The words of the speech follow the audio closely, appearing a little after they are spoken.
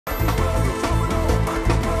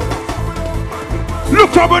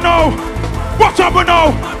Look up now. Watch up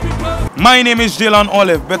now. My name is Jalen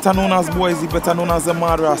Olive, better known as Boyzie, better known as the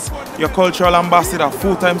Madras, your cultural ambassador,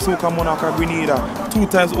 4-time Soca Monarch of Grenada, 2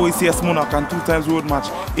 times OECS Monarch and 2 times Road Match,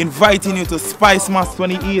 inviting you to Spicemas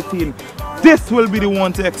 2018. This will be the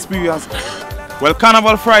one to experience. Well,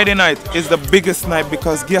 Carnival Friday night is the biggest night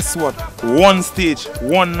because guess what? 1 stage,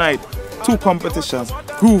 1 night, 2 competitions,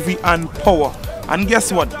 groovy and power. And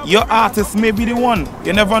guess what? Your artist may be the one.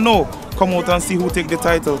 You never know. Come out and see who take the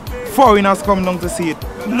title. Foreigners come down to see it.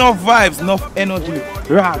 Enough vibes, enough energy.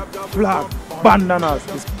 Rag, flag, bandanas.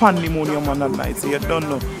 It's pandemonium on that night, so you don't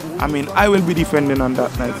know. I mean, I will be defending on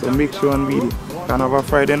that night, so make sure and be there. Carnival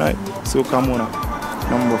Friday night, Soca Monarch,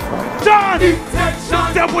 number 5. Johnny!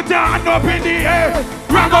 Put your hand up in the air,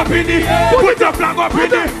 rag up in the air, put your flag up in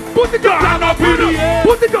the air, put your hand up in the air,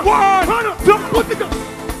 put it up, 1, 2, put it up.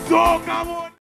 Soca Monarch.